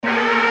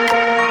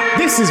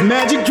This is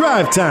Magic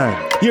Drive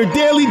Time, your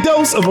daily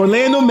dose of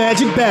Orlando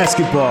Magic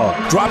basketball.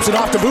 Drops it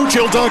off to Vooch,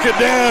 he'll dunk it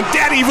down.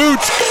 Daddy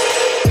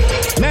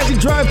Vooch! Magic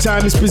Drive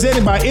Time is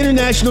presented by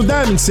International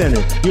Diamond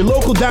Center, your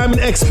local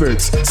diamond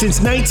experts since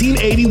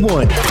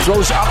 1981.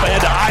 Throws up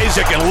ahead to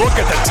Isaac, and look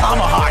at the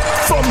tomahawk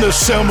from the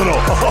Seminole.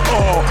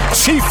 Oh,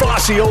 Chief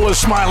Osceola's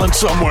smiling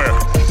somewhere.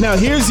 Now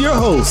here's your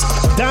host,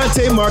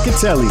 Dante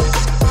Marchitelli.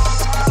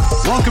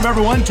 Welcome,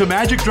 everyone, to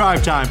Magic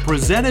Drive Time,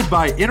 presented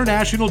by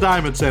International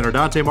Diamond Center.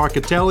 Dante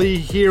Marchitelli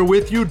here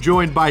with you,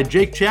 joined by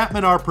Jake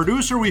Chapman, our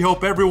producer. We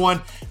hope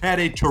everyone had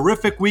a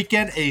terrific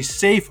weekend, a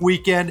safe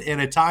weekend,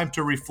 and a time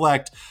to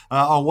reflect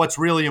on what's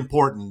really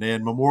important.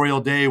 And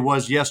Memorial Day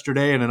was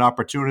yesterday, and an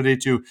opportunity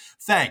to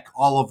thank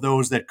all of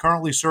those that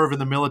currently serve in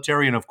the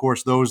military and, of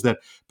course, those that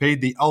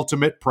paid the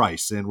ultimate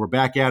price. And we're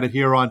back at it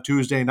here on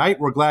Tuesday night.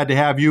 We're glad to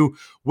have you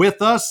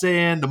with us,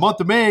 and the month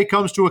of May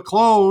comes to a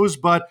close,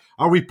 but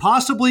are we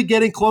possibly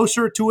getting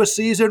closer to a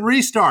season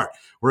restart?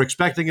 We're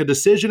expecting a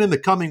decision in the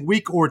coming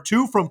week or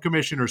two from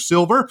Commissioner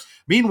Silver.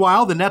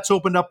 Meanwhile, the Nets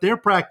opened up their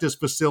practice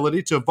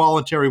facility to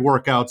voluntary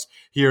workouts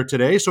here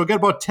today. So we've got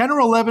about 10 or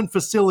 11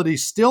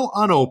 facilities still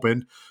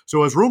unopened.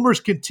 So as rumors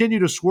continue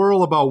to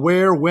swirl about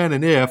where, when,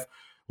 and if,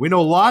 we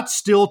know lots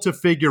still to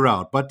figure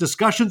out, but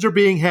discussions are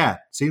being had.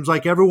 Seems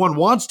like everyone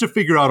wants to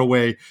figure out a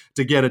way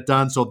to get it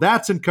done, so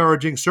that's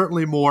encouraging.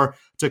 Certainly more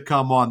to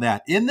come on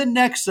that. In the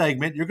next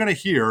segment, you're going to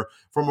hear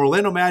from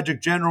Orlando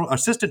Magic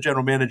Assistant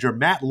General Manager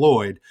Matt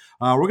Lloyd.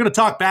 We're going to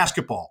talk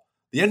basketball,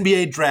 the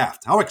NBA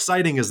draft. How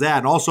exciting is that?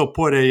 And also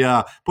put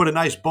a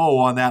nice bow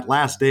on that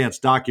Last Dance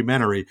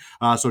documentary.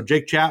 So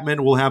Jake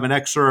Chapman will have an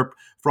excerpt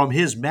from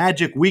his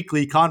Magic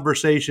Weekly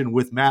conversation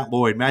with Matt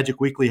Lloyd. Magic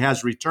Weekly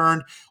has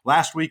returned.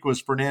 Last week was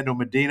Fernando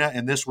Medina,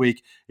 and this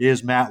week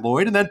is Matt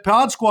Lloyd. And then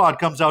Pod Squad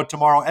comes out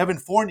tomorrow, Evan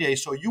Fournier.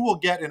 So you will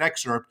get an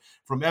excerpt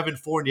from Evan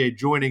Fournier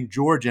joining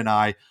George and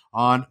I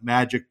on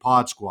Magic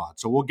Pod Squad.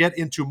 So we'll get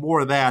into more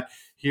of that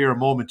here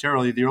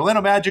momentarily. The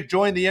Orlando Magic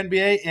joined the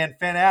NBA and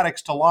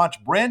Fanatics to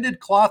launch branded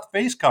cloth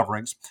face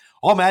coverings.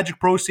 All Magic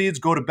proceeds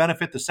go to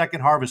benefit the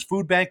Second Harvest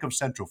Food Bank of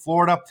Central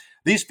Florida.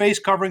 These face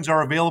coverings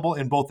are available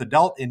in both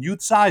adult and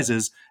youth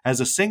sizes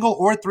as a single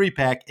or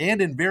 3-pack and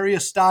in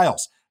various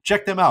styles.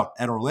 Check them out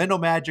at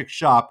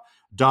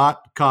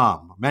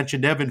OrlandoMagicShop.com.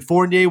 Mentioned Evan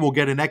Fournier. We'll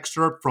get an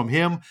excerpt from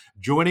him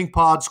joining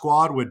Pod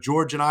Squad with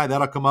George and I.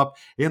 That'll come up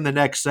in the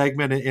next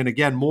segment. And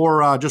again,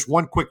 more just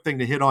one quick thing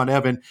to hit on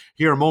Evan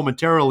here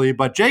momentarily.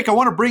 But Jake, I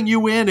want to bring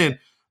you in, and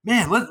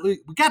man,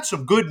 we got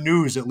some good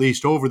news at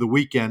least over the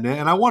weekend,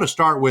 and I want to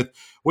start with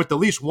at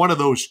least one of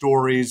those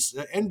stories.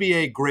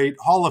 NBA great,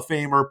 Hall of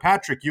Famer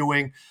Patrick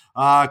Ewing,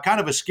 kind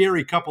of a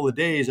scary couple of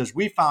days as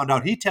we found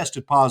out he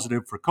tested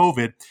positive for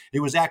COVID. He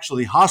was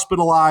actually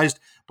hospitalized,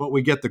 but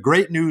we get the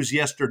great news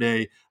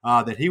yesterday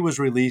that he was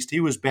released.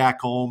 He was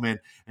back home,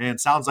 and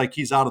sounds like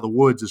he's out of the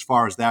woods as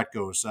far as that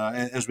goes.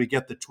 As we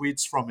get the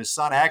tweets from his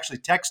son, I actually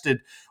texted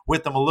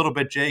with him a little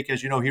bit, Jake.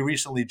 As you know, he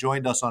recently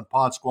joined us on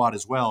Pod Squad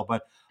as well,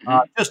 but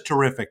just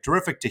terrific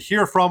to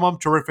hear from him,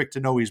 terrific to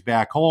know he's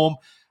back home.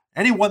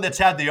 Anyone that's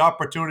had the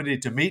opportunity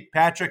to meet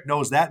Patrick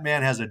knows that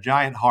man has a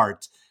giant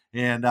heart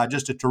and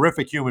just a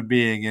terrific human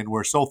being, and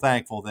we're so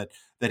thankful that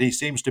he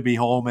seems to be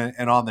home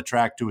and on the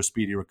track to a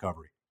speedy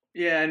recovery.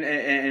 Yeah,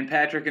 and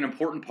Patrick, an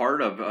important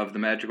part of the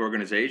Magic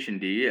organization,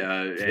 D,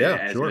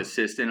 as an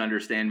assistant under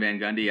Stan Van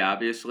Gundy,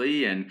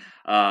 obviously, and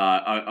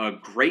a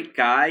great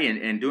guy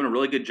and doing a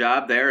really good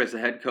job there as the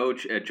head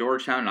coach at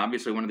Georgetown, and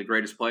obviously one of the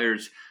greatest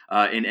players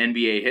in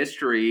NBA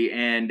history.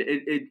 And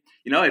it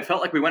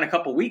felt like we went a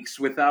couple weeks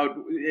without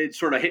it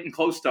sort of hitting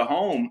close to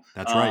home.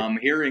 That's right.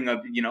 Hearing of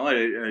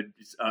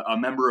a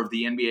member of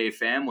the NBA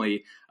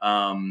family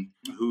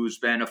who's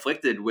been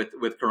afflicted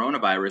with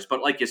coronavirus.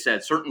 But like you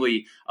said,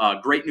 certainly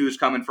great news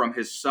coming from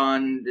his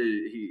son.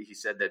 He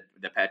said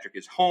that Patrick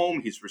is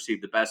home. He's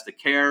received the best of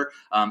care,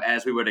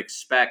 as we would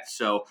expect.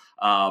 So,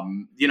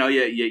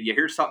 you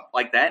hear something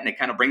like that and it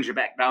kind of brings you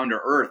back down to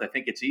earth. I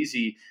think it's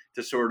easy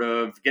to sort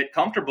of get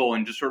comfortable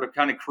and just sort of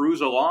kind of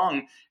cruise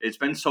along. It's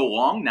been so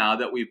long now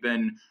that we've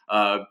been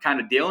kind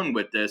of dealing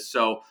with this.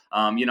 So,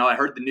 I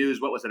heard the news,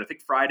 what was it? I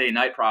think Friday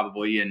night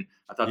probably. And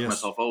I thought to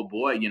myself, oh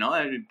boy,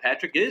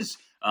 Patrick is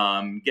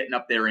getting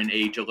up there in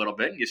age a little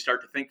bit, and you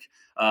start to think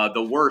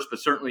the worst, but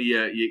certainly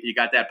you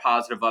got that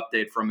positive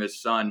update from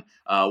his son,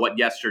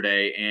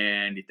 yesterday,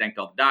 and he thanked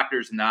all the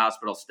doctors and the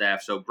hospital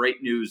staff. So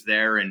great news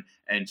there, and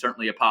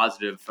certainly a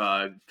positive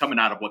coming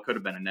out of what could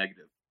have been a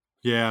negative.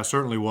 Yeah,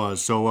 certainly was.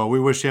 So we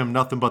wish him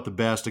nothing but the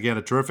best. Again,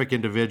 a terrific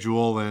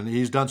individual, and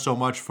he's done so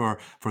much for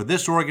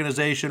this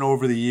organization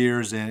over the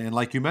years. And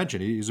like you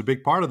mentioned, he's a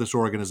big part of this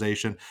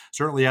organization,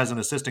 certainly as an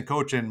assistant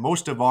coach, and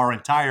most of our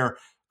entire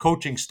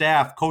coaching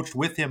staff coached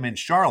with him in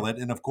Charlotte.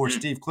 And of course,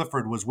 Steve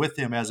Clifford was with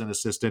him as an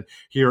assistant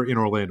here in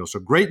Orlando. So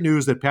great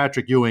news that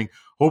Patrick Ewing,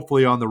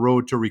 hopefully on the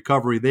road to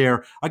recovery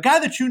there. A guy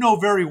that you know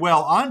very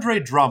well, Andre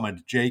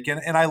Drummond, Jake,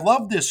 and I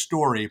love this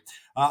story.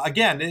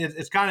 Again,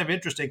 it's kind of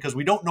interesting because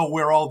we don't know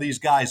where all these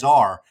guys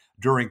are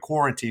during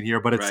quarantine here.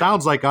 But it Right.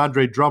 sounds like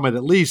Andre Drummond,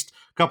 at least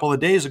a couple of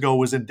days ago,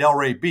 was in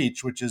Delray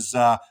Beach, which is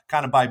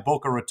kind of by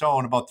Boca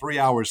Raton, about 3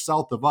 hours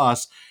south of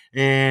us.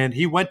 And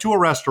he went to a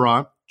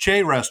restaurant,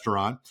 Che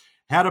Restaurant,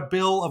 had a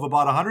bill of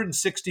about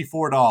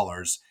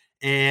 $164,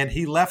 and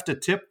he left a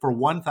tip for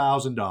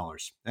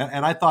 $1,000.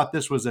 And I thought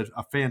this was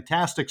a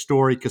fantastic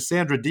story.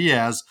 Cassandra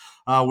Diaz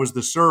was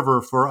the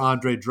server for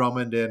Andre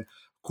Drummond and,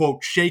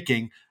 quote,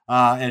 shaking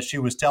as she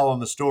was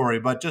telling the story.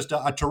 But just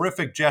a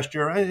terrific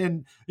gesture.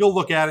 And you'll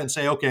look at it and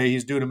say, okay,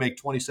 he's due to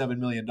make $27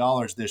 million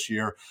this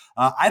year.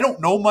 I don't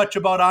know much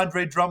about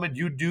Andre Drummond.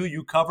 You do.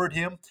 You covered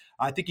him.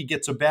 I think he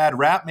gets a bad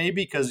rap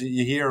maybe because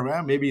you hear,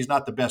 well, maybe he's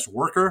not the best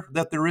worker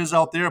that there is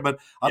out there. But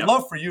I'd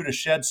love for you to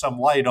shed some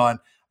light on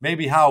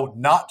maybe how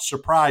not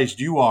surprised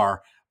you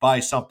are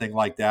by something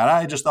like that.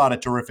 I just thought a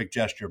terrific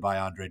gesture by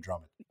Andre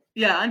Drummond.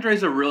 Yeah,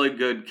 Andre's a really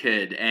good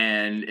kid,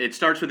 and it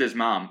starts with his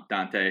mom,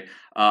 Dante.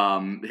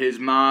 His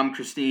mom,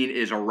 Christine,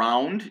 is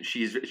around.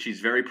 She's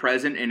very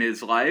present in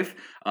his life,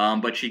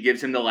 but she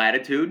gives him the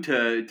latitude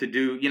to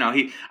do.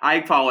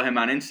 I follow him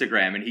on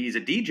Instagram, and he's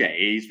a DJ.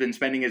 He's been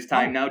spending his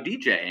time now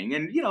DJing,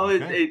 and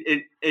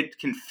it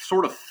can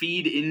sort of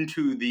feed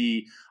into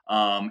the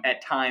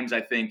at times,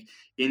 I think,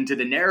 into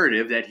the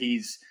narrative that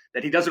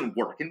he doesn't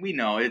work. And we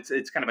know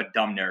it's kind of a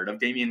dumb narrative.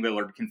 Damian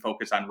Lillard can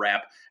focus on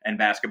rap and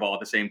basketball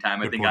at the same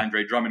time. I think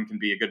Andre Drummond can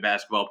be a good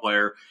basketball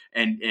player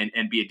and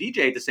be a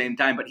DJ at the same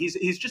time, but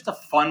he's just a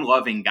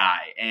fun-loving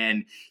guy.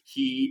 And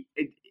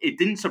it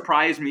didn't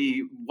surprise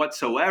me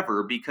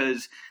whatsoever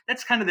because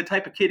that's kind of the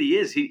type of kid he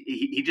is.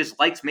 He just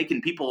likes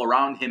making people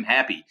around him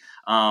happy.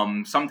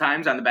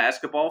 Sometimes on the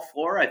basketball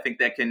floor, I think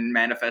that can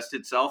manifest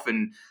itself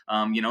in,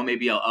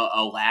 maybe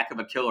a lack of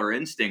a killer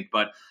instinct,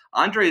 but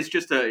Andre is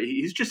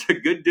he's just a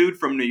good dude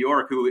from New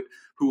York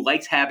who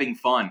likes having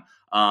fun.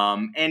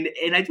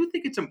 And I do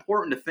think it's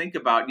important to think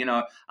about,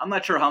 I'm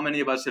not sure how many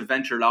of us have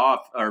ventured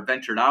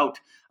out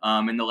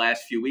in the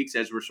last few weeks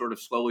as we're sort of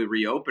slowly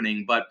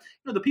reopening, but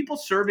the people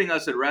serving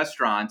us at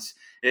restaurants,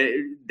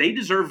 they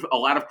deserve a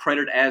lot of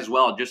credit as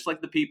well, just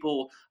like the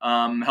people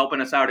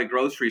helping us out at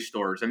grocery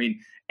stores. I mean,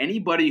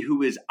 anybody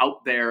who is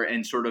out there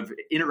and sort of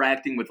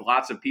interacting with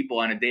lots of people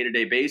on a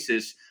day-to-day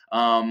basis,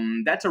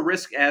 that's a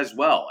risk as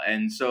well.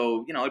 And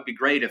so, it'd be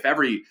great if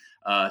every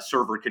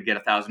server could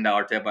get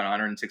 $1,000 tip on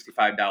a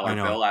 $165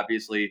 bill.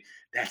 Obviously,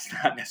 that's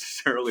not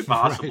necessarily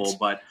possible,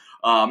 but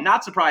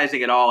not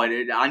surprising at all.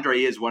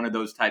 Andre is one of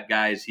those type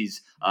guys.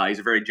 He's a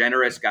very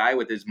generous guy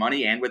with his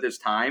money and with his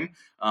time,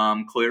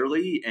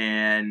 clearly,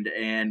 and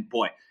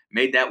boy,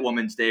 made that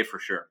woman's day for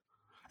sure.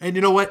 And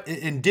you know what?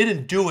 And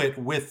didn't do it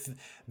with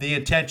the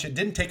intention.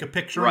 Didn't take a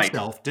picture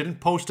himself.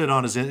 Didn't post it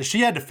on his. She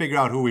had to figure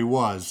out who he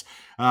was.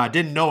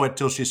 Didn't know it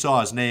till she saw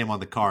his name on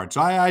the card.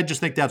 So I just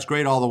think that's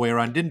great all the way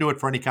around. Didn't do it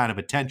for any kind of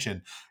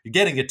attention. You're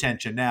getting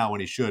attention now when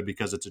he should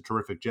because it's a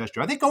terrific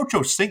gesture. I think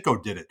Ocho Cinco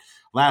did it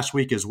last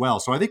week as well.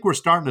 So I think we're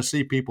starting to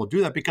see people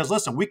do that because,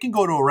 listen, we can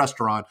go to a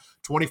restaurant,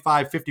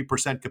 25,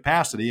 50%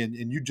 capacity, and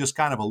you just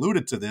kind of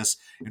alluded to this,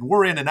 and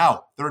we're in and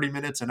out, 30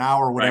 minutes, an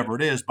hour, whatever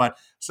it is. But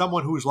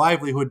someone whose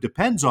livelihood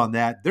depends on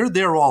that, they're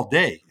there all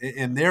day,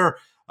 and they're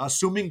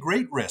assuming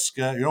great risk,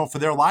 for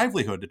their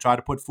livelihood to try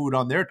to put food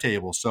on their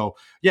table. So,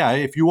 yeah,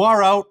 if you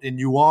are out and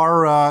you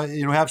are,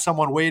 have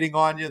someone waiting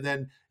on you,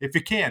 then if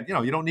you can,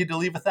 you don't need to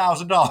leave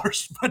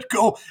 $1,000, but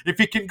go if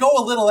you can go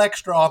a little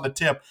extra on the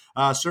tip.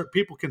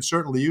 People can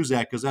certainly use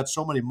that because that's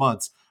so many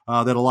months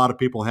that a lot of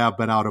people have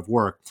been out of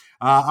work.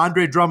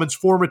 Andre Drummond's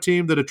former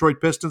team, the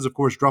Detroit Pistons, of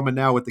course, Drummond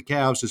now with the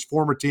Cavs, his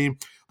former team,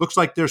 looks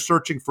like they're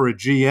searching for a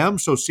GM.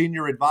 So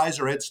senior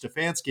advisor Ed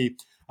Stefanski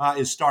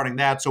is starting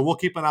that. So we'll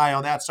keep an eye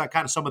on that. So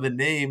kind of some of the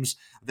names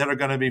that are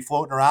going to be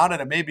floating around,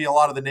 and it may be a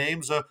lot of the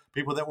names of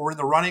people that were in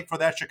the running for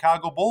that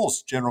Chicago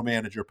Bulls general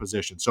manager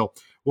position. So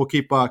we'll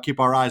keep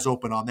our eyes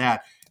open on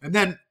that. And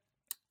then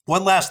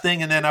one last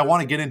thing, and then I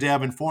want to get into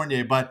Evan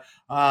Fournier, but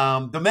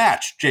the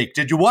match, Jake,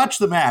 did you watch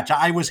the match?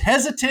 I was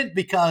hesitant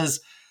because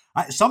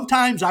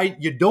sometimes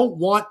you don't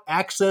want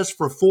access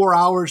for 4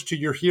 hours to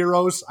your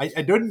heroes. I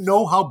didn't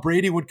know how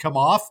Brady would come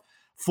off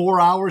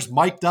 4 hours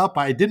mic'd up.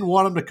 I didn't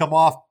want him to come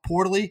off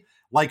poorly,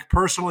 like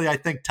personally I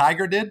think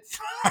Tiger did.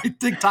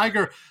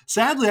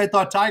 Sadly, I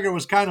thought Tiger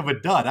was kind of a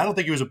dud. I don't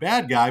think he was a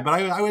bad guy, but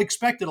I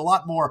expected a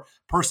lot more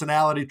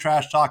personality,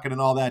 trash talking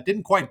and all that.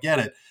 Didn't quite get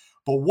it.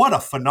 But what a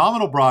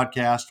phenomenal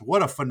broadcast.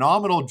 What a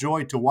phenomenal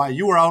joy to why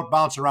you were out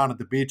bouncing around at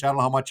the beach. I don't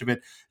know how much of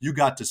it you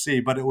got to see,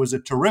 but it was a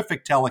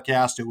terrific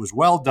telecast. It was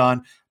well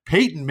done.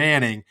 Peyton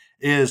Manning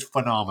is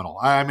phenomenal.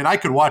 I mean, I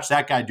could watch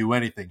that guy do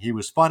anything. He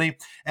was funny.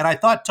 And I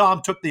thought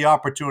Tom took the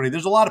opportunity.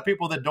 There's a lot of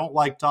people that don't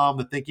like Tom,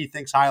 that think he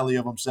thinks highly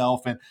of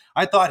himself. And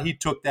I thought he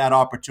took that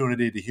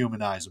opportunity to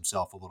humanize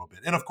himself a little bit.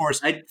 And of course,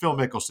 Phil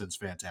Mickelson's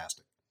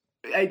fantastic.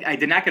 I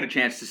did not get a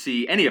chance to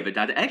see any of it.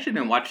 I actually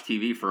didn't watch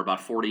TV for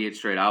about 48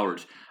 straight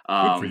hours,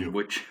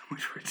 which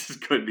is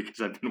good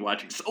because I've been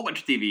watching so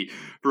much TV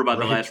for about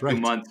the last 2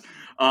 months.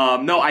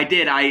 No, I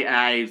did.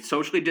 I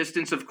socially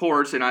distanced, of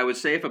course, and I was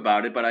safe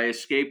about it. But I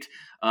escaped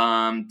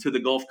to the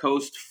Gulf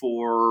Coast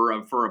for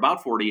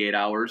about 48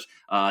 hours.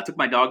 Took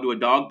my dog to a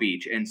dog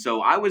beach, and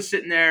so I was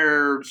sitting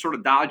there, sort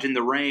of dodging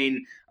the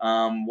rain,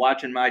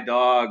 watching my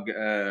dog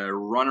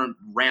run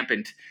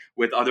rampant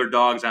with other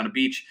dogs on a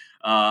beach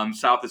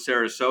south of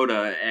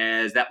Sarasota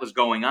as that was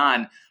going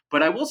on.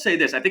 But I will say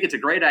this: I think it's a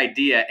great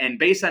idea, and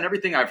based on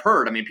everything I've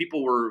heard, I mean,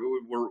 people were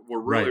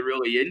really,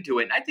 really into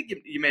it, and I think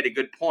you made a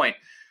good point.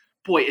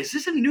 Boy, is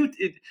this a new?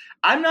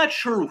 I'm not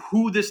sure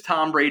who this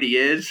Tom Brady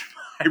is.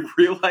 I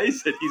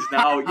realize that he's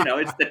now,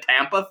 it's the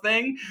Tampa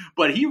thing,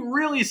 but he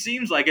really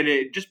seems like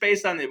it. Just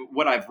based on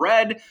what I've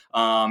read,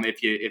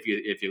 if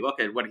you look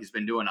at what he's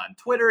been doing on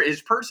Twitter,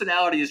 his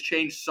personality has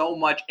changed so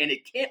much, and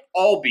it can't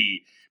all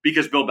be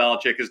because Bill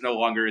Belichick is no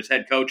longer his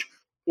head coach,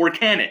 or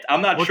can it?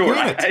 I'm not sure.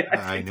 I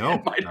think know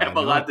it might have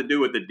a lot to do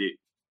with the D.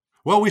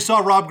 Well, we saw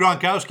Rob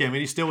Gronkowski. I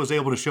mean, he still was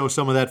able to show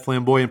some of that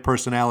flamboyant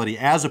personality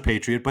as a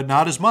Patriot, but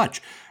not as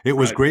much. It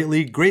was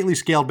greatly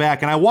scaled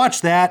back. And I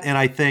watched that, and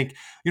I think,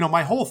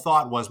 my whole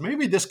thought was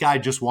maybe this guy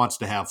just wants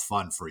to have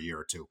fun for a year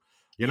or two.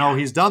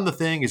 He's done the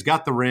thing. He's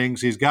got the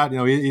rings. He's got,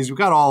 he's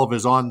got all of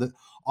his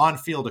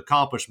on-field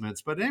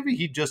accomplishments. But maybe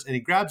he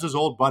grabs his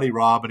old buddy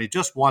Rob, and he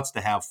just wants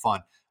to have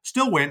fun.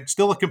 Still win,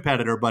 still a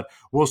competitor, but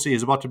we'll see.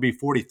 He's about to be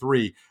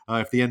 43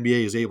 if the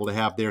NBA is able to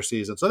have their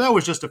season. So that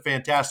was just a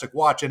fantastic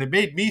watch, and it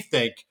made me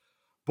think,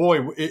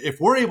 boy,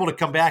 if we're able to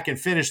come back and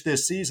finish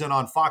this season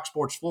on Fox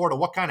Sports Florida,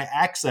 what kind of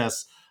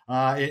access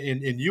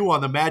in you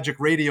on the Magic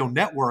Radio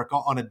Network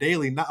on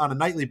a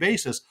nightly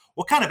basis,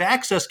 what kind of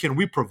access can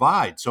we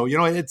provide? So,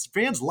 it's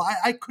fans.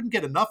 I couldn't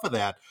get enough of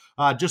that,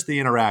 just the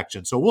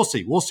interaction. So we'll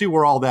see. We'll see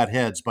where all that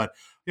heads, but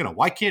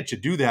why can't you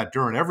do that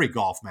during every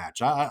golf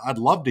match? I'd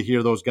love to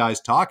hear those guys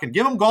talk, and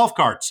give them golf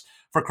carts,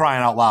 for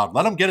crying out loud.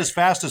 Let them get as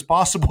fast as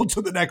possible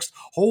to the next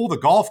hole, the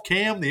golf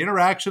cam, the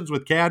interactions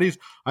with caddies.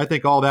 I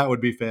think all that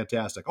would be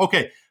fantastic.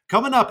 Okay,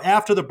 coming up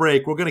after the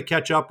break, we're going to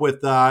catch up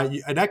with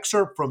an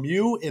excerpt from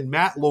you and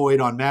Matt Lloyd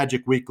on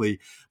Magic Weekly,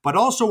 but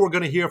also we're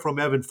going to hear from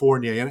Evan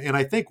Fournier. And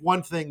I think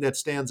one thing that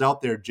stands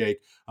out there,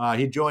 Jake,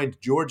 he joined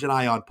George and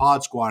I on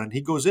Pod Squad, and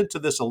he goes into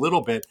this a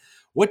little bit.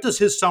 What does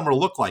his summer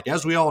look like?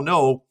 As we all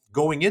know,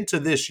 going into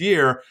this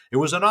year, it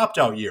was an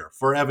opt-out year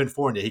for Evan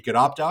Fournier. He could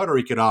opt out or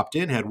he could opt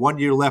in, had 1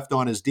 year left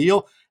on his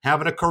deal,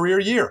 having a career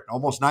year,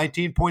 almost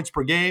 19 points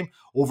per game,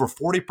 over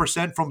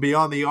 40% from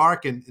beyond the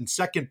arc, and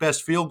second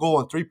best field goal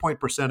and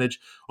three-point percentage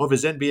of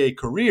his NBA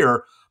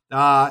career,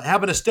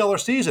 having a stellar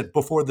season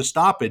before the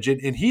stoppage.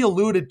 And he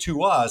alluded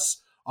to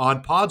us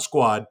on Pod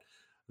Squad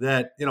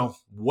that,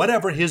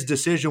 whatever his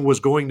decision was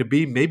going to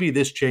be, maybe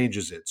this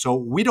changes it. So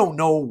we don't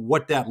know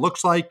what that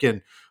looks like.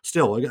 And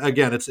still,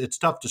 again, it's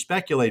tough to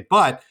speculate,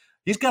 but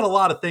he's got a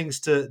lot of things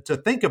to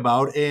think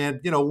about. And,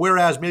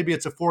 whereas maybe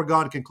it's a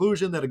foregone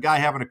conclusion that a guy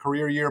having a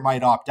career year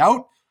might opt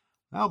out,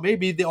 well,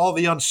 maybe all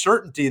the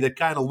uncertainty that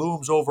kind of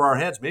looms over our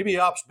heads, maybe he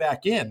opts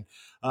back in.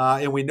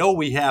 And we know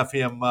we have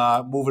him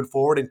moving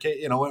forward,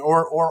 and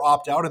or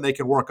opt out, and they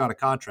can work on a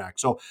contract.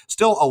 So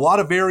still a lot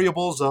of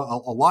variables, a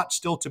lot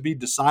still to be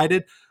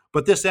decided.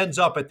 But this ends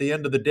up at the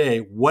end of the day,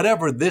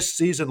 whatever this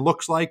season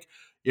looks like,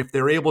 if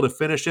they're able to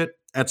finish it,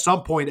 at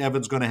some point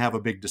Evan's going to have a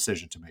big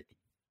decision to make.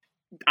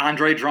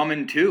 Andre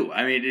Drummond too.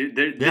 I mean,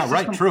 this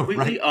is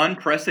completely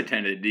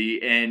unprecedented.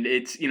 And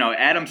it's,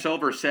 Adam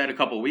Silver said a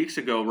couple of weeks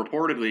ago,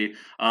 reportedly,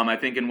 I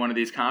think in one of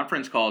these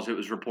conference calls, it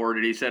was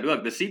reported, he said,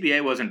 look, the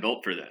CBA wasn't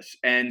built for this.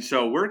 And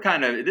so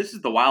this is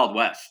the Wild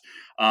West.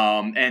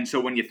 And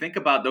so when you think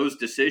about those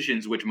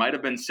decisions, which might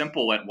have been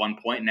simple at one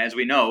point, and as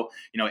we know,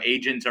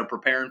 agents are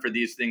preparing for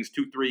these things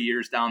 2-3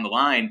 years down the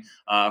line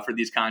for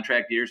these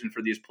contract years and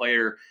for these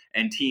player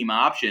and team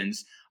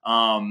options.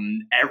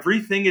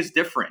 Everything is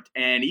different.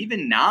 And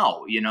even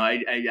now,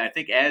 I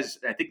think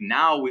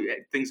now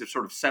things have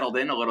sort of settled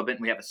in a little bit,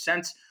 and we have a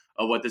sense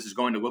of what this is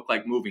going to look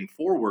like moving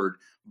forward.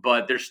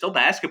 But there's still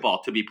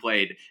basketball to be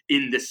played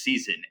in this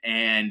season.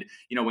 And,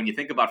 when you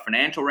think about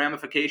financial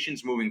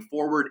ramifications moving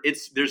forward,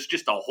 there's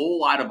just a whole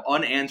lot of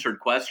unanswered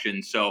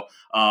questions. So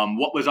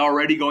what was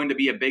already going to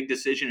be a big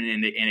decision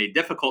and a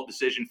difficult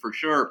decision for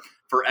sure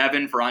for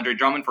Evan, for Andre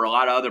Drummond, for a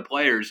lot of other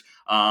players,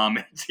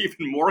 it's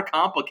even more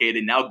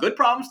complicated now. Good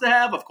problems to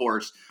have, of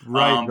course.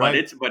 Right. But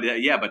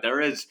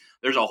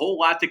there's a whole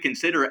lot to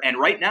consider. And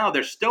right now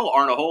there still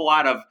aren't a whole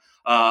lot of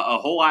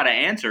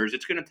answers.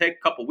 It's going to take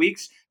a couple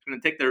weeks. It's going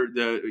to take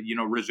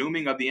the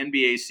resuming of the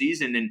NBA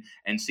season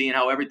and seeing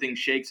how everything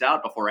shakes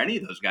out before any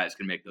of those guys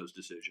can make those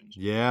decisions.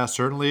 Yeah,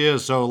 certainly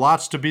is. So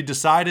lots to be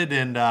decided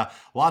and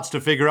lots to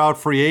figure out.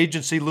 Free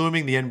agency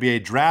looming, the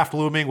NBA draft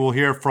looming. We'll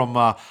hear from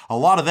a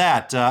lot of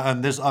that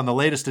on the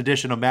latest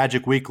edition of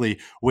Magic Weekly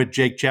with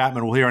Jake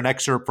Chapman. We'll hear an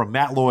excerpt from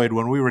Matt Lloyd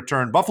when we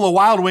return. Buffalo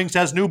Wild Wings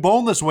has new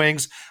boneless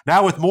wings.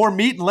 Now with more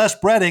meat and less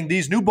breading,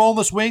 these new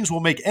boneless wings will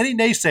make any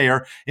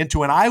naysayer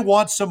into an I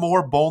want some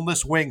more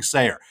boneless wing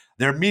sayer.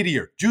 They're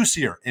meatier,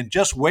 juicier, and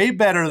just way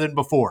better than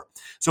before.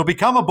 So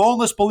become a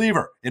boneless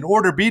believer and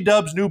order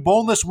B-Dub's new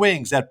boneless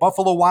wings at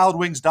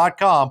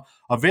BuffaloWildWings.com.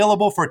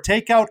 available for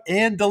takeout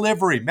and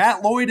delivery.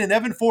 Matt Lloyd and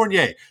Evan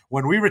Fournier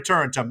when we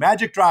return to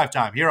Magic Drive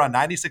Time here on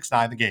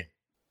 96.9 The Game.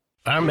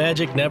 Our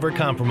Magic never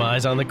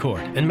compromise on the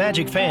court, and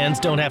Magic fans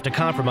don't have to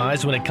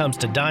compromise when it comes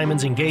to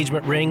diamonds,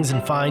 engagement rings,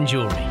 and fine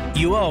jewelry.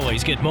 You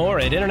always get more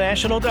at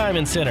International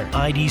Diamond Center.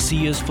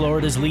 IDC is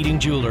Florida's leading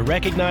jeweler,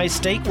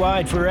 recognized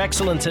statewide for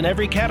excellence in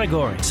every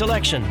category,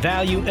 selection,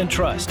 value, and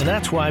trust. And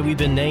that's why we've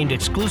been named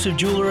exclusive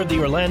jeweler of the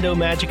Orlando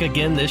Magic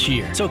again this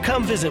year. So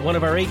come visit one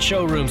of our 8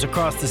 showrooms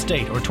across the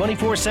state or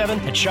 24/7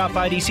 at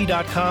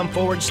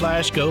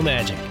shopidc.com/go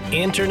magic.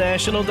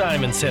 International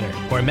Diamond Center,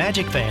 where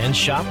Magic fans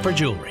shop for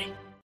jewelry.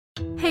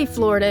 Hey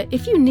Florida,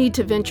 if you need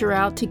to venture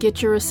out to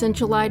get your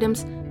essential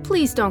items,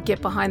 please don't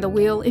get behind the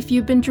wheel if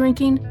you've been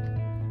drinking.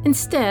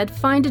 Instead,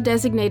 find a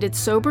designated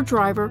sober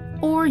driver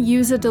or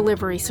use a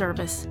delivery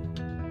service.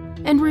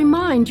 And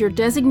remind your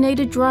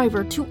designated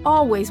driver to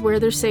always wear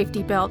their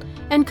safety belt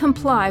and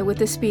comply with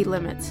the speed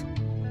limits.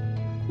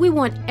 We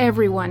want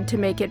everyone to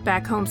make it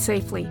back home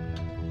safely.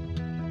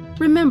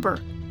 Remember,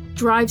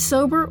 drive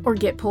sober or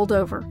get pulled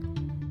over.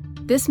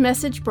 This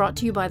message brought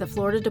to you by the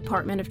Florida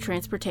Department of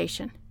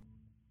Transportation.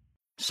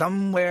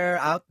 Somewhere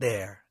out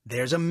there,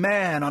 there's a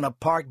man on a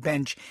park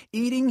bench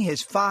eating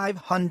his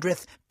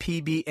 500th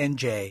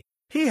PB&J.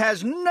 He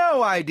has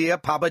no idea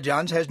Papa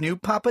John's has new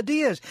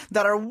Papadillas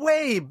that are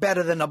way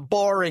better than a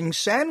boring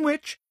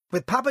sandwich.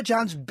 With Papa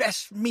John's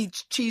best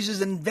meats,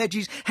 cheeses, and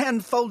veggies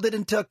hand-folded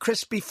into a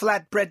crispy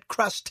flatbread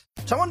crust.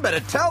 Someone better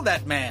tell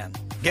that man.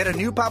 Get a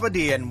new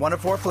Papadilla in 1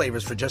 of 4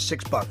 flavors for just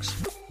 $6.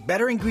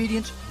 Better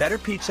ingredients, better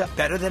pizza,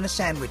 better than a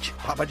sandwich.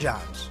 Papa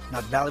John's.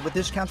 Not valid with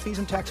discounts, fees,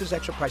 and taxes.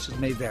 Extra prices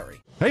may vary.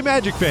 Hey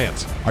Magic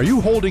fans, are you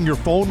holding your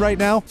phone right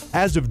now?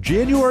 As of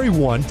January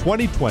 1,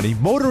 2020,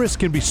 motorists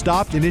can be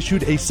stopped and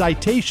issued a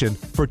citation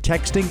for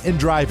texting and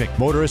driving.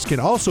 Motorists can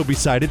also be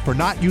cited for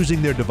not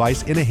using their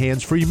device in a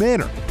hands-free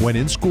manner when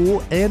in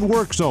school and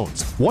work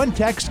zones. One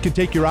text can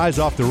take your eyes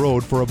off the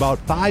road for about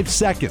 5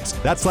 seconds.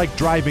 That's like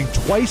driving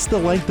twice the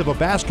length of a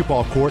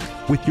basketball court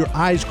with your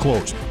eyes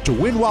closed. To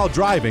win while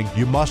driving,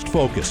 you must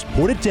focus.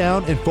 Put it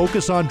down and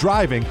focus on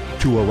driving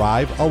to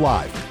arrive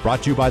alive.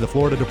 Brought to you by the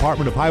Florida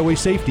Department of Highway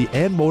Safety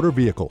and Motor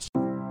Vehicles.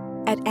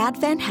 At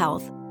Advent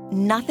Health,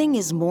 nothing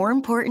is more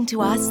important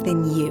to us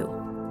than you.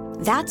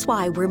 That's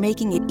why we're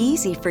making it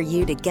easy for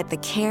you to get the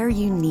care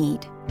you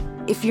need.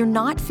 If you're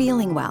not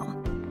feeling well,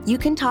 you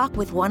can talk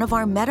with one of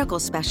our medical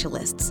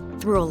specialists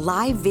through a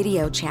live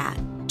video chat,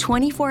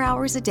 24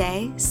 hours a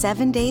day,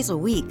 7 days a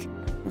week,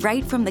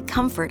 right from the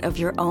comfort of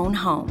your own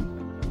home.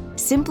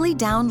 Simply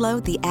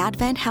download the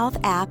Advent Health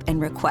app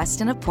and request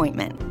an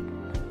appointment.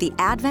 The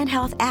Advent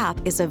Health app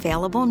is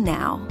available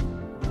now.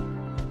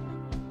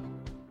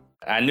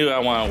 I knew I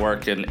wanted to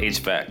work in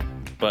HVAC,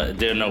 but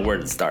didn't know where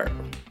to start.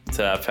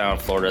 So I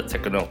found Florida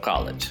Technical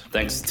College.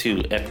 Thanks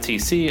to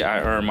FTC,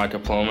 I earned my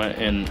diploma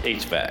in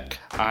HVAC.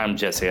 I'm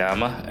Jesse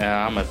Ama, and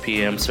I'm a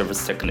PM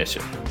service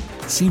technician.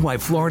 See why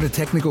Florida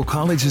Technical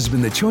College has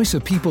been the choice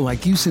of people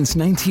like you since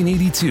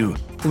 1982.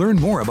 Learn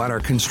more about our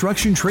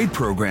construction trade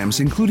programs,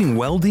 including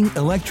welding,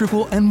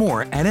 electrical, and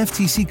more at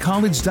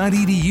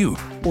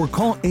ftccollege.edu or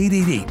call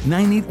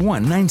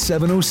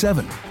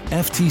 888-981-9707.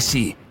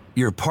 FTC,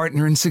 your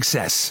partner in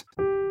success.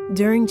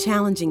 During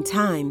challenging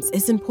times,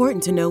 it's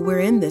important to know we're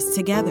in this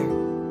together.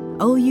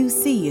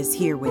 OUC is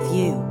here with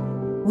you.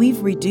 We've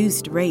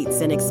reduced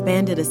rates and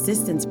expanded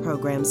assistance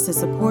programs to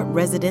support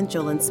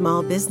residential and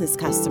small business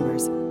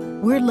customers.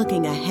 We're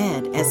looking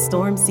ahead as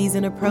storm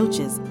season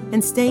approaches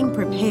and staying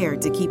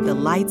prepared to keep the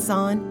lights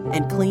on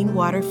and clean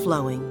water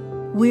flowing.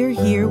 We're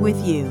here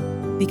with you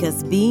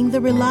because being the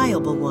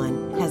reliable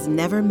one has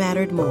never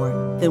mattered more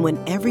than when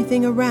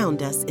everything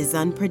around us is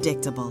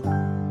unpredictable.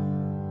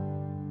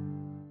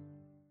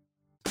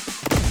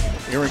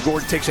 Aaron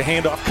Gordon takes a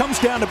handoff, comes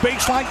down the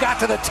baseline, got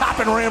to the top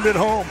and rammed it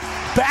home.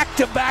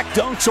 Back-to-back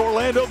dunks,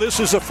 Orlando.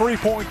 This is a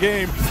 3-point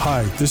game.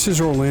 Hi, this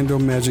is Orlando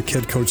Magic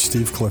head coach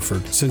Steve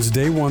Clifford. Since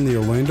day one, the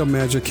Orlando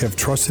Magic have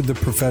trusted the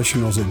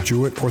professionals at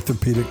Jewett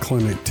Orthopedic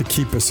Clinic to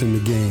keep us in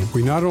the game.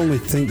 We not only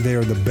think they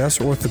are the best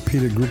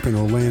orthopedic group in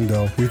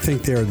Orlando, we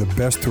think they are the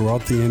best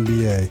throughout the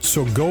NBA.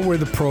 So go where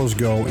the pros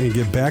go and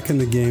get back in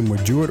the game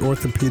with Jewett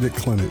Orthopedic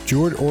Clinic.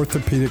 Jewett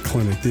Orthopedic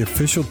Clinic, the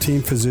official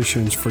team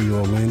physicians for your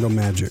Orlando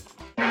Magic.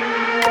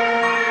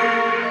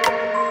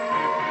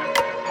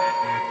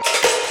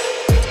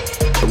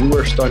 We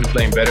were starting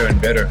playing better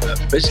and better,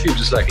 basically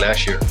just like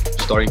last year,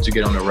 starting to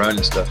get on the run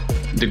and stuff.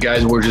 The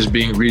guys were just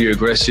being really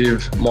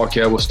aggressive.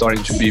 Marquette was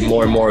starting to be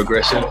more and more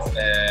aggressive,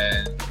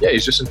 and yeah,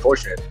 it's just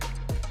unfortunate.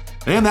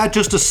 And that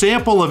just a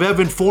sample of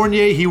Evan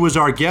Fournier. He was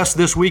our guest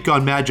this week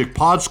on Magic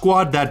Pod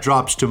Squad. That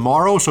drops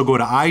tomorrow, so go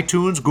to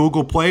iTunes,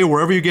 Google Play,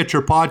 wherever you get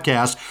your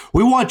podcasts.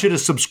 We want you to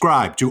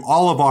subscribe to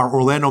all of our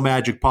Orlando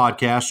Magic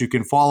podcasts. You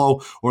can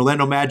follow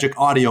Orlando Magic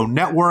Audio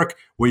Network,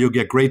 where you'll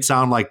get great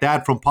sound like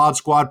that from Pod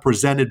Squad,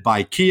 presented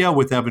by Kia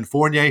with Evan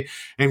Fournier,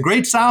 and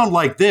great sound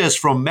like this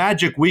from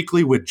Magic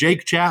Weekly with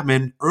Jake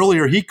Chapman.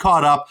 Earlier, he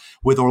caught up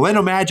with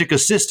Orlando Magic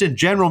Assistant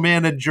General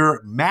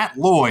Manager Matt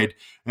Lloyd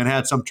and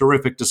had some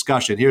terrific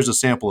discussion. Here's a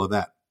sample of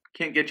that.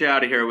 Can't get you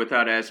out of here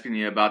without asking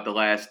you about The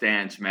Last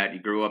Dance, Matt.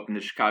 You grew up in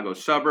the Chicago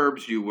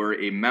suburbs. You were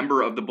a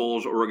member of the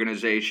Bulls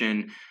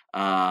organization,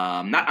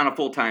 not on a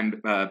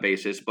full-time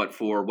basis, but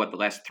for the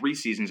last 3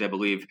 seasons, I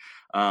believe,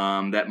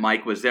 that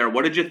Mike was there.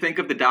 What did you think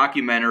of the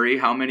documentary?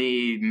 How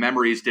many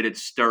memories did it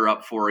stir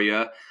up for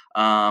you?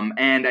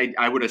 And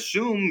I would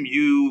assume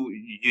you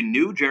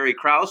knew Jerry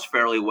Krause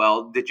fairly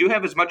well. Did you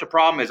have as much a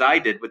problem as I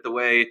did with the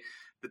way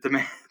that the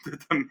man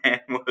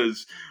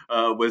was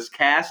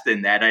cast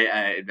in that?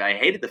 I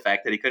hated the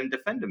fact that he couldn't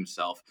defend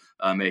himself.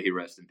 May he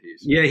rest in peace.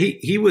 Yeah,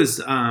 he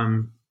was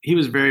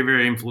very,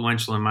 very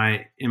influential in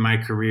my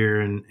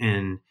career,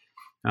 and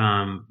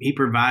he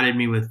provided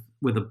me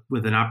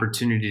with an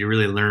opportunity to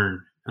really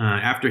learn.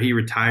 After he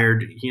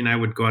retired, he and I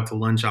would go out to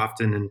lunch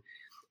often, and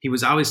he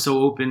was always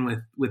so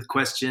open with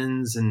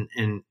questions, and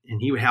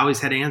he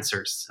always had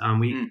answers.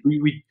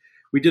 We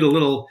did a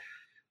little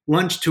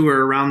lunch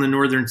tour around the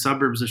northern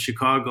suburbs of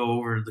Chicago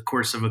over the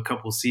course of a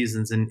couple of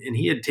seasons, and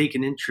he had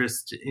taken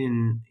interest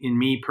in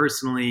me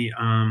personally,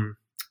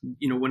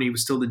 when he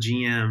was still the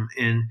GM,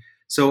 and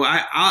so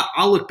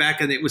I'll look back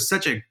and it was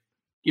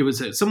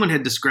someone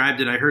had described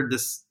it. I heard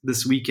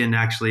this weekend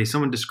actually.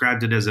 Someone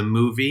described it as a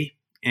movie,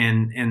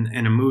 and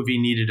a movie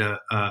needed a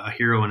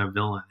hero and a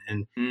villain,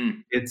 and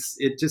it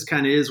just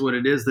kind of is what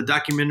it is. The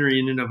documentary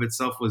in and of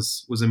itself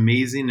was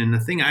amazing, and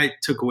the thing I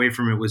took away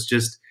from it was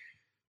just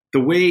the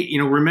way,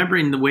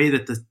 remembering the way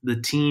that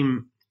the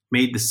team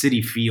made the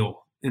city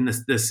feel, and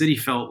the city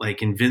felt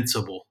like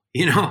invincible,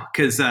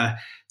 because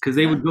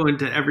they would go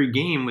into every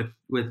game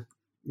with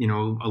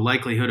a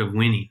likelihood of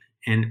winning,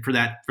 and for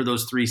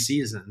those 3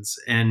 seasons,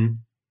 and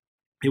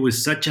it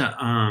was such a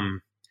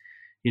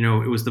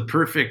it was the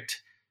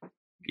perfect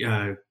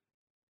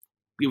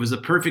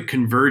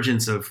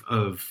convergence of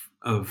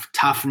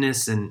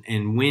toughness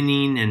and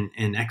winning and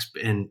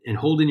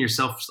holding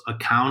yourself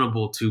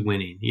accountable to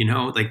winning.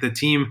 Like the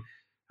team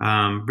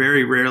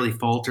very rarely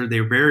faltered. They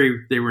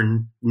were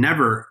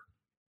never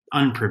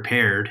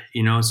unprepared.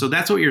 So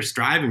that's what you're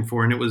striving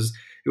for, and it was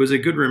a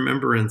good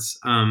remembrance.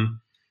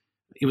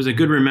 It was a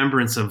good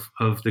remembrance of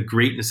the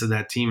greatness of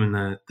that team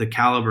and the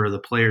caliber of the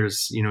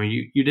players.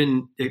 You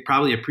didn't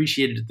probably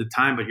appreciate it at the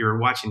time, but you were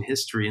watching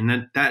history, and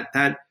that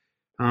the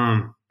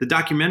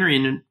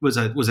documentary was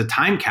a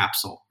time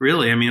capsule,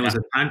 really. I mean, it was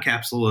a time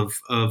capsule of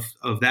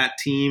that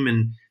team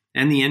and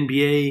the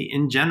NBA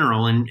in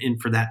general,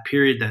 and for that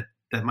period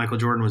that Michael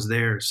Jordan was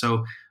there.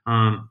 So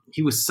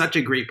he was such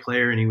a great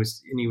player, and he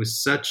was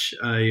such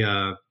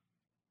a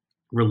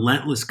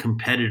relentless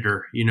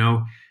competitor.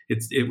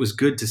 It was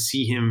good to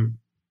see him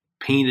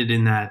painted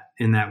in that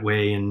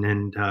way,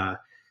 and the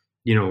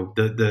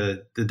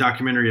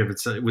documentary of it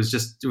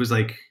was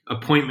like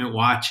appointment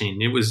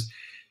watching. It was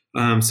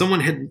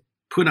someone had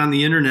put on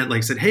the internet,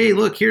 like said, hey,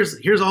 look,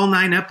 here's all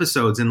 9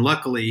 episodes, and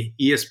luckily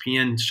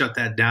ESPN shut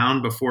that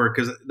down before,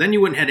 because then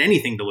you wouldn't have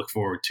anything to look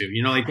forward to.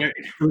 Like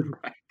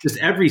just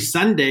every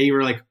Sunday you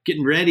were like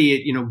getting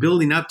ready,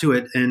 building up to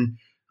it, and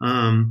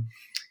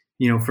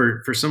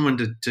for someone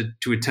to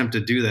attempt to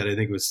do that, I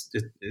think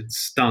it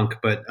stunk.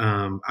 But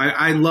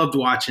I loved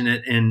watching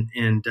it, and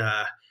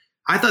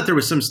I thought there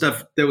was some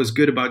stuff that was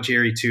good about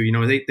Jerry too.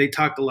 They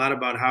talked a lot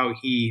about how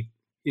he,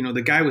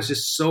 the guy was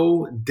just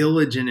so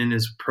diligent in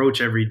his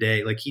approach every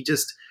day. Like he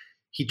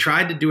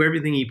tried to do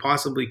everything he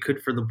possibly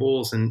could for the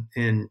Bulls, and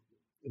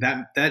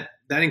that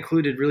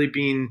included really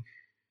being,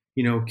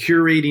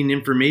 curating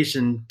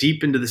information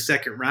deep into the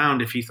second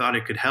round if he thought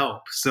it could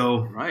help.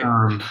 So,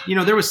 right.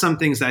 There was some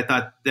things I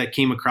thought that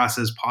came across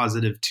as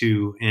positive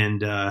too.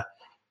 And,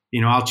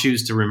 I'll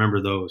choose to remember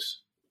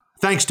those.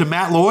 Thanks to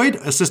Matt Lloyd,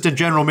 Assistant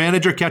General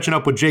Manager, catching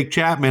up with Jake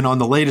Chapman on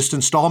the latest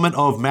installment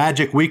of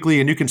Magic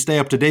Weekly. And you can stay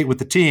up to date with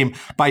the team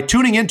by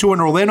tuning into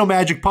an Orlando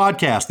Magic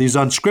podcast. These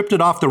unscripted,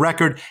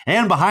 off-the-record,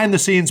 and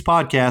behind-the-scenes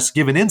podcasts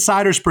give an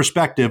insider's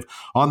perspective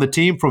on the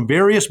team from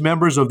various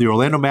members of the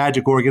Orlando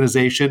Magic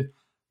organization,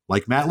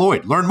 like Matt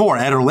Lloyd. Learn more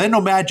at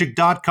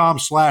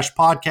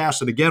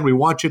orlandomagic.com/podcast. And again, we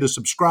want you to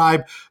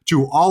subscribe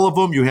to all of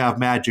them. You have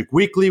Magic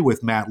Weekly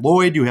with Matt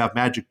Lloyd. You have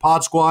Magic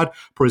Pod Squad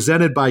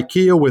presented by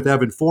Kia with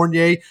Evan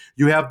Fournier.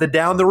 You have the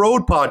Down the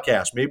Road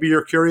podcast. Maybe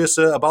you're curious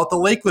about the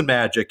Lakeland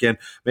Magic and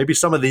maybe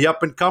some of the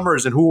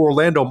up-and-comers and who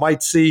Orlando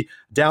might see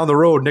down the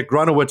road. Nick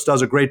Grunowitz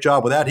does a great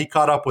job with that. He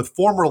caught up with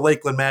former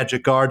Lakeland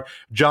Magic guard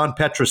John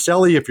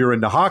Petroselli. If you're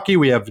into hockey,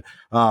 we have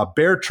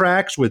Bear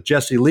Tracks with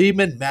Jesse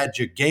Liebman,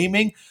 Magic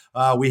Gaming.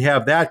 We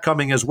have that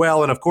coming as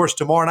well. And, of course,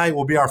 tomorrow night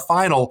will be our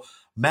final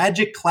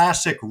Magic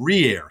Classic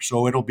re-air.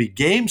 So it'll be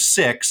Game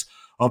 6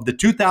 of the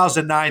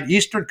 2009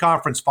 Eastern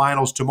Conference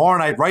Finals tomorrow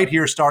night right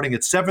here starting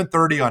at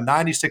 7:30 on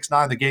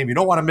 96.9 The Game. You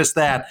don't want to miss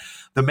that.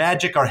 The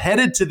Magic are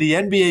headed to the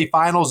NBA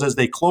Finals as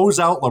they close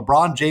out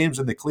LeBron James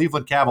and the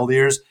Cleveland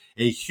Cavaliers.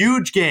 A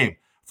huge game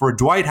for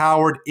Dwight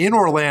Howard in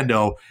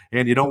Orlando,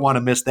 and you don't want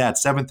to miss that.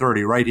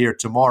 7:30 right here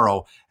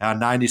tomorrow on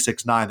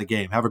 96.9 The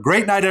Game. Have a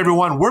great night,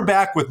 everyone. We're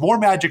back with more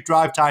Magic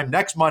Drive Time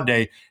next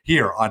Monday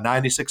here on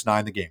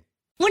 96.9 The Game.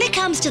 When it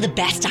comes to the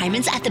best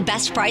diamonds at the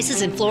best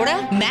prices in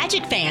Florida,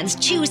 Magic fans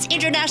choose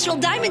International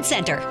Diamond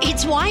Center.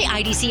 It's why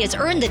IDC has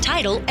earned the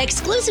title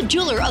Exclusive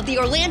Jeweler of the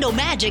Orlando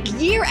Magic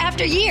year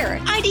after year.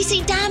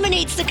 IDC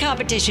dominates the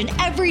competition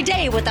every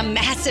day with a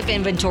massive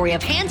inventory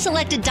of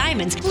hand-selected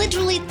diamonds,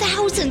 literally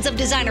thousands of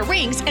designer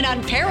rings, an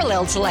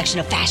unparalleled selection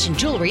of fashion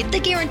jewelry,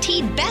 the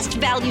guaranteed best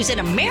values in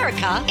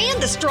America,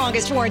 and the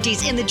strongest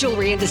warranties in the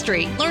jewelry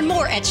industry. Learn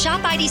more at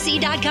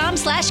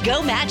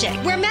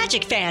shopidc.com/GoMagic, where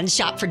Magic fans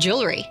shop for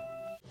jewelry.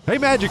 Hey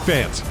Magic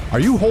fans, are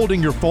you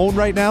holding your phone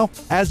right now?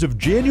 As of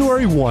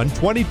January 1,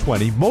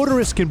 2020,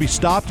 motorists can be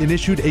stopped and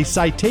issued a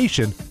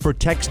citation for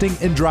texting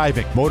and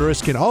driving.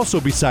 Motorists can also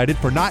be cited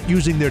for not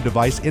using their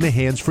device in a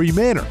hands-free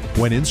manner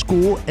when in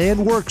school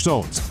and work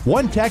zones.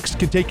 One text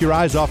can take your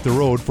eyes off the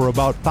road for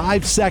about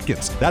 5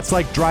 seconds. That's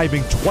like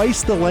driving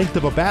twice the length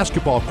of a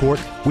basketball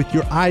court with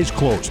your eyes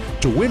closed.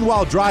 To win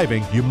while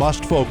driving, you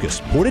must focus.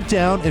 Put it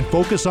down and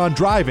focus on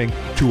driving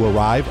to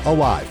arrive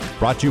alive.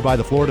 Brought to you by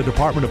the Florida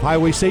Department of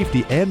Highway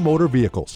Safety and Motor Vehicles.